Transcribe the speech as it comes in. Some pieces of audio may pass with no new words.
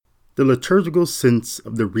The liturgical sense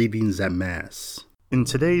of the readings at Mass. In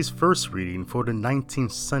today's first reading for the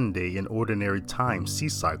 19th Sunday in Ordinary Time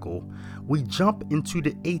C-Cycle, we jump into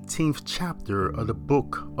the 18th chapter of the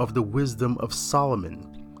Book of the Wisdom of Solomon.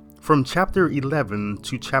 From chapter 11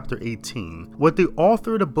 to chapter 18, what the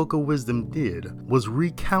author of the Book of Wisdom did was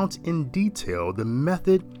recount in detail the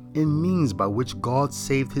method and means by which God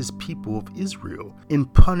saved his people of Israel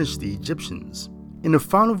and punished the Egyptians. In the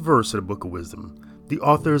final verse of the Book of Wisdom, the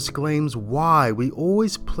author exclaims why we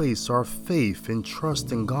always place our faith and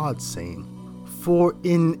trust in God, saying, "For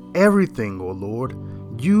in everything, O Lord,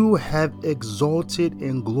 you have exalted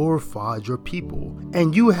and glorified your people,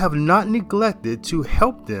 and you have not neglected to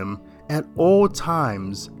help them at all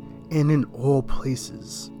times and in all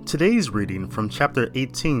places." Today's reading from chapter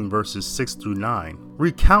 18 verses 6 through 9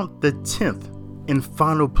 recount the 10th and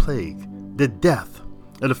final plague, the death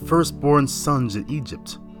of the firstborn sons in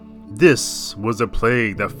Egypt. This was a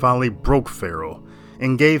plague that finally broke Pharaoh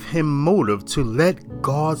and gave him motive to let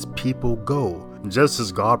God's people go, just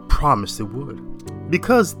as God promised it would.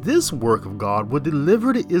 Because this work of God would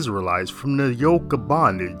deliver the Israelites from the yoke of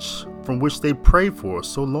bondage from which they prayed for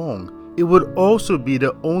so long, it would also be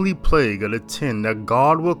the only plague of the 10 that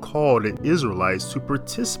God would call the Israelites to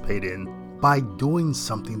participate in by doing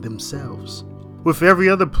something themselves. With every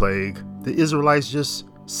other plague, the Israelites just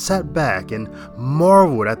sat back and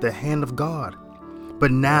marveled at the hand of God.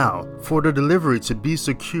 But now, for the delivery to be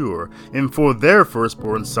secure and for their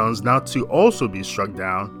firstborn sons not to also be struck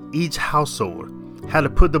down, each household had to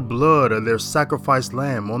put the blood of their sacrificed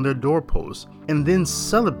lamb on their doorposts and then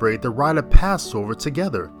celebrate the rite of Passover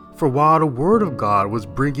together. For while the word of God was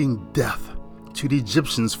bringing death to the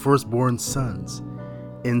Egyptians' firstborn sons,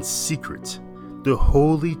 in secret, the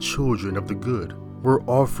holy children of the good were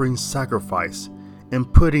offering sacrifice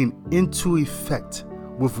and putting into effect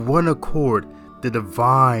with one accord the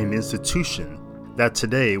divine institution that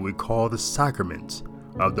today we call the sacrament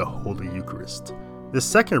of the Holy Eucharist. The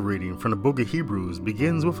second reading from the book of Hebrews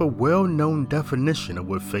begins with a well-known definition of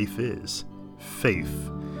what faith is. Faith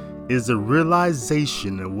is the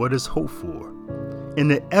realization of what is hoped for and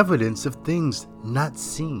the evidence of things not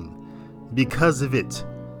seen. Because of it,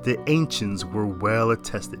 the ancients were well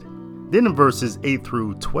attested. Then in verses 8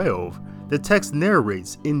 through 12, the text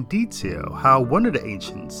narrates in detail how one of the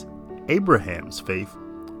ancients, Abraham's faith,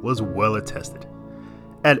 was well attested.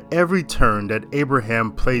 At every turn that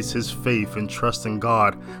Abraham placed his faith and trust in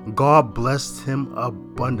God, God blessed him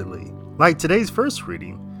abundantly. Like today's first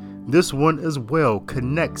reading, this one as well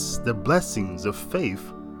connects the blessings of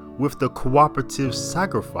faith with the cooperative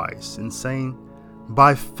sacrifice in saying,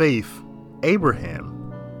 by faith,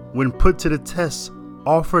 Abraham, when put to the test,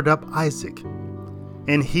 offered up Isaac.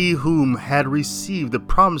 And he whom had received the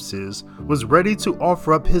promises was ready to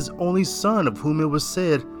offer up his only son, of whom it was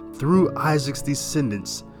said, "Through Isaac's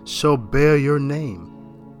descendants shall bear your name."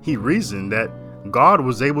 He reasoned that God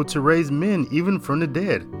was able to raise men even from the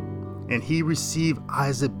dead, and he received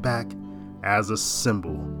Isaac back as a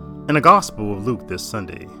symbol. In the Gospel of Luke this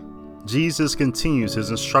Sunday, Jesus continues his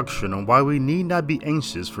instruction on why we need not be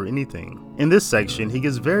anxious for anything. In this section, he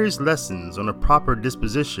gives various lessons on the proper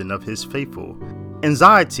disposition of his faithful.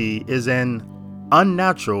 Anxiety is an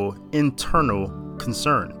unnatural internal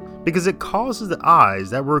concern because it causes the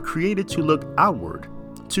eyes that were created to look outward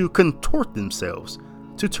to contort themselves,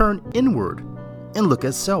 to turn inward and look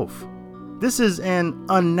at self. This is an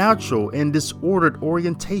unnatural and disordered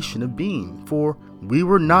orientation of being, for we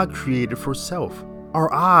were not created for self.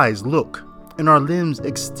 Our eyes look and our limbs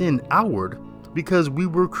extend outward because we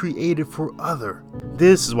were created for other.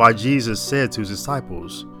 This is why Jesus said to his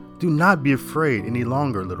disciples, "Do not be afraid any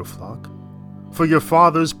longer, little flock, for your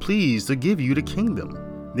Father is pleased to give you the kingdom."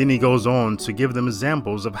 Then he goes on to give them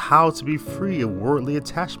examples of how to be free of worldly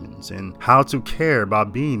attachments and how to care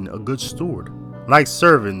about being a good steward, like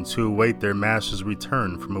servants who await their master's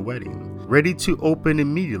return from a wedding, ready to open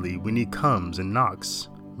immediately when he comes and knocks.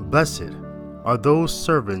 Blessed are those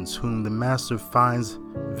servants whom the master finds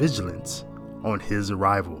vigilant on his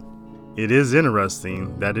arrival. It is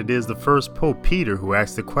interesting that it is the first Pope Peter who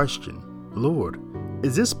asked the question, "Lord,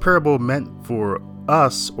 is this parable meant for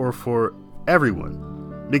us or for everyone?"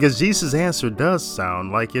 Because Jesus' answer does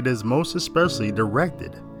sound like it is most especially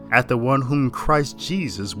directed at the one whom Christ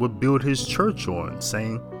Jesus would build his church on,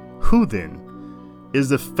 saying, "Who then is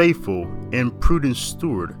the faithful and prudent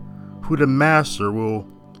steward who the master will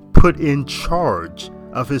put in charge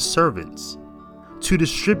of his servants to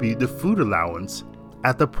distribute the food allowance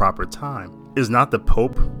at the proper time?" Is not the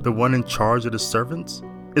Pope the one in charge of the servants?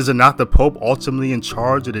 Is it not the Pope ultimately in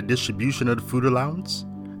charge of the distribution of the food allowance,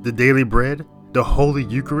 the daily bread, the Holy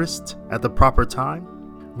Eucharist at the proper time?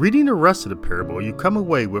 Reading the rest of the parable, you come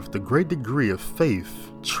away with the great degree of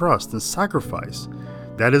faith, trust, and sacrifice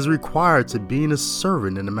that is required to being a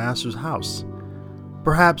servant in the Master's house.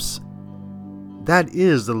 Perhaps that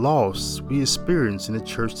is the loss we experience in the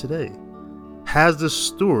church today. Has the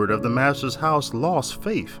steward of the Master's house lost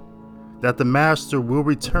faith that the Master will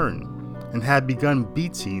return and had begun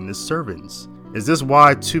beating the servants? Is this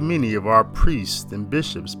why too many of our priests and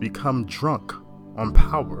bishops become drunk on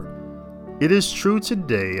power? It is true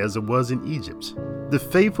today as it was in Egypt. The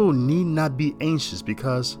faithful need not be anxious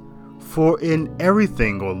because, for in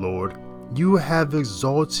everything, O Lord, you have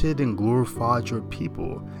exalted and glorified your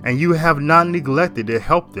people, and you have not neglected to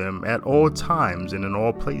help them at all times and in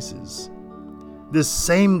all places. The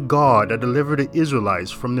same God that delivered the Israelites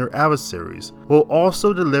from their adversaries will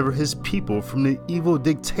also deliver his people from the evil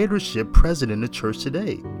dictatorship present in the church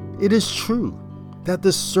today. It is true that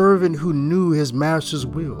the servant who knew his master's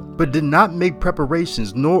will, but did not make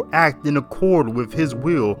preparations nor act in accord with his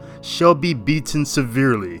will, shall be beaten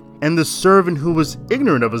severely. And the servant who was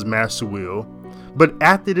ignorant of his master's will, but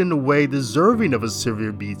acted in a way deserving of a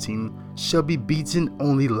severe beating, shall be beaten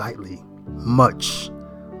only lightly. Much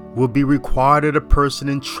will be required of the person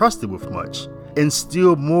entrusted with much, and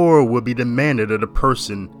still more will be demanded of the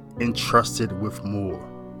person entrusted with more.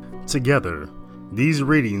 Together, these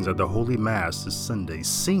readings of the Holy Mass this Sunday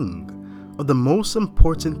sing of the most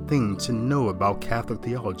important thing to know about Catholic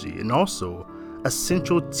theology, and also a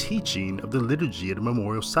central teaching of the liturgy of the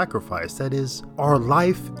memorial sacrifice, that is, our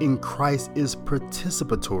life in Christ is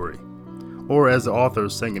participatory. Or as the author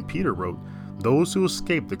of 2 Peter wrote, those who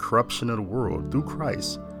escape the corruption of the world through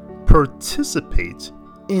Christ participate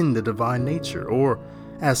in the divine nature. Or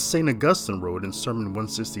as St. Augustine wrote in Sermon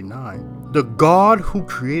 169, the God who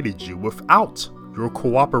created you without your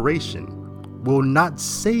cooperation will not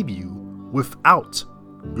save you without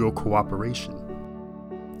your cooperation.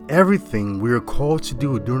 Everything we are called to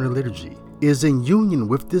do during the liturgy is in union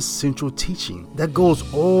with this central teaching that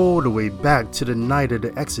goes all the way back to the night of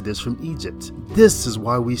the Exodus from Egypt. This is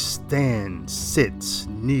why we stand, sit,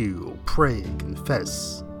 kneel, pray, and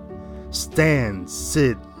confess. Stand,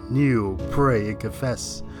 sit, kneel, pray, and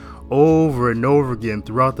confess over and over again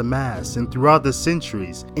throughout the Mass and throughout the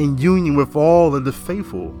centuries, in union with all of the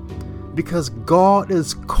faithful, because God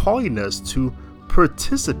is calling us to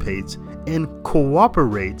participate and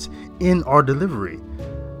cooperate in our delivery.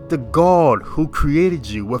 The God who created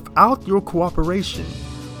you without your cooperation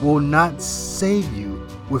will not save you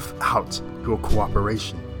without your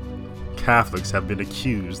cooperation. Catholics have been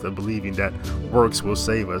accused of believing that works will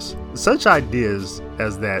save us. Such ideas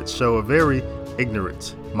as that show a very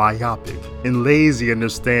ignorant, myopic, and lazy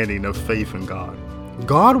understanding of faith in God.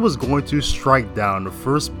 God was going to strike down the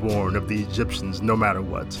firstborn of the Egyptians no matter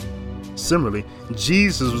what. Similarly,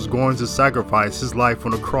 Jesus was going to sacrifice his life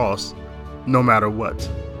on the cross no matter what.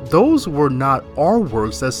 Those were not our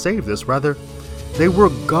works that saved us, rather, they were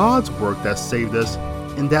God's work that saved us,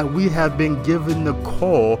 and that we have been given the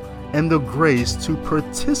call and the grace to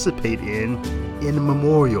participate in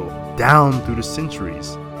memorial down through the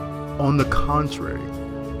centuries. On the contrary,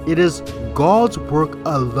 it is God's work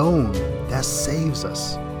alone that saves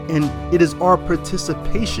us, and it is our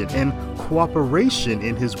participation and cooperation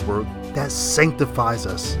in his work that sanctifies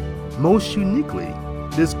us. Most uniquely,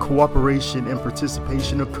 this cooperation and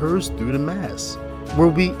participation occurs through the Mass, where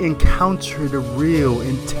we encounter the real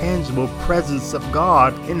and tangible presence of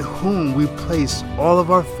God, in whom we place all of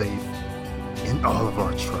our faith and all of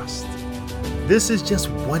our trust. This is just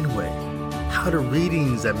one way how the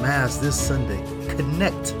readings at Mass this Sunday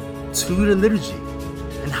connect to the liturgy,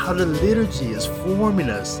 and how the liturgy is forming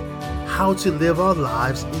us how to live our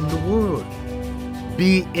lives in the world.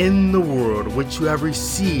 Be in the world which you have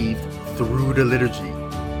received through the liturgy.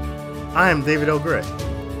 I am David L. Gray.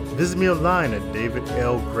 Visit me online at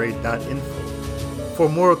davidlgray.info for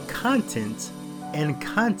more content and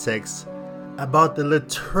context about the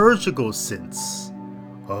liturgical sense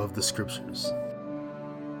of the Scriptures.